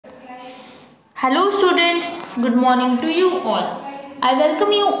Hello students, good morning to you all. I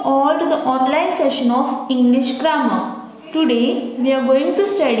welcome you all to the online session of English Grammar. Today we are going to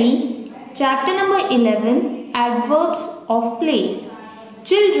study chapter number 11, Adverbs of Place.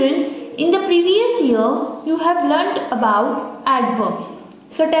 Children, in the previous year you have learnt about adverbs.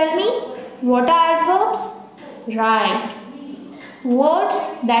 So tell me, what are adverbs? Right. Words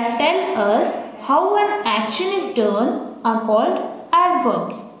that tell us how an action is done are called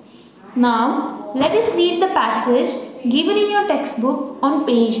adverbs. Now, let us read the passage given in your textbook on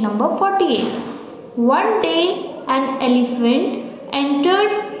page number 48. One day, an elephant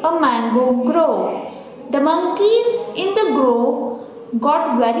entered a mango grove. The monkeys in the grove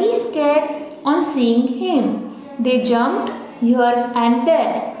got very scared on seeing him. They jumped here and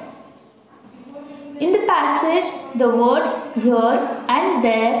there. In the passage, the words here and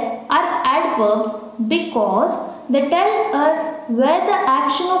there are adverbs because they tell us where the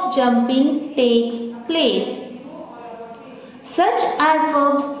action of jumping takes place. Such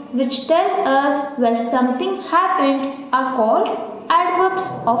adverbs which tell us where something happened are called adverbs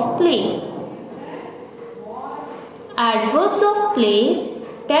of place. Adverbs of place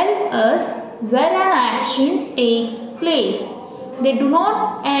tell us where an action takes place. They do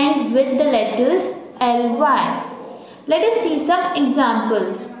not end with the letters ly. Let us see some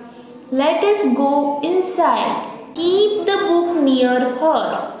examples. Let us go inside. Keep the book near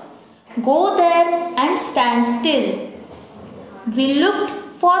her. Go there and stand still. We looked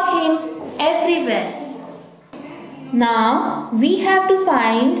for him everywhere. Now we have to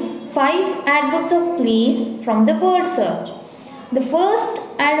find 5 adverbs of place from the word search. The first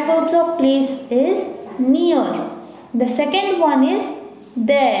adverbs of place is near. The second one is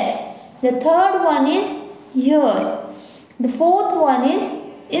there. The third one is here. The fourth one is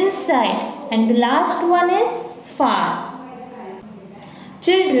inside. And the last one is far.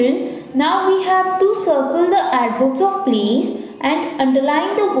 Children, now we have to circle the adverbs of place and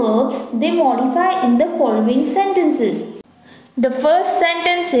underline the verbs they modify in the following sentences. The first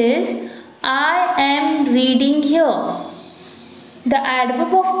sentence is I am reading here. The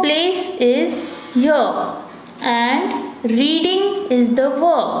adverb of place is here and reading is the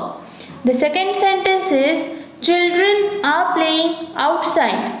verb. The second sentence is children are playing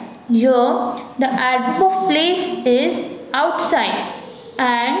outside. Here the adverb of place is outside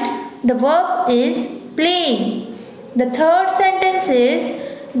and the verb is playing. The third sentence is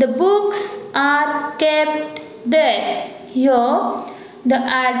the books are kept there. Here the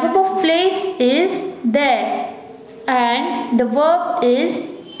adverb of place is there and the verb is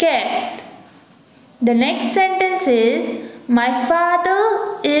kept. The next sentence is my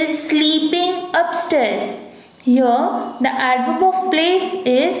father is sleeping upstairs. Here the adverb of place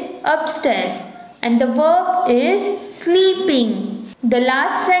is upstairs and the verb is sleeping. The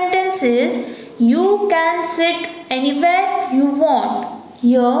last sentence is you can sit anywhere you want.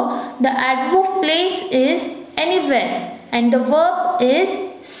 Here the adverb of place is anywhere and the verb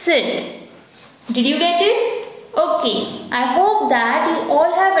is sit. Did you get it? Okay, I hope that you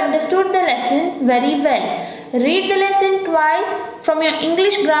all have understood the lesson very well. Read the lesson twice from your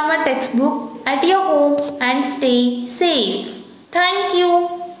English grammar textbook at your home and stay safe. Thank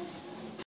you.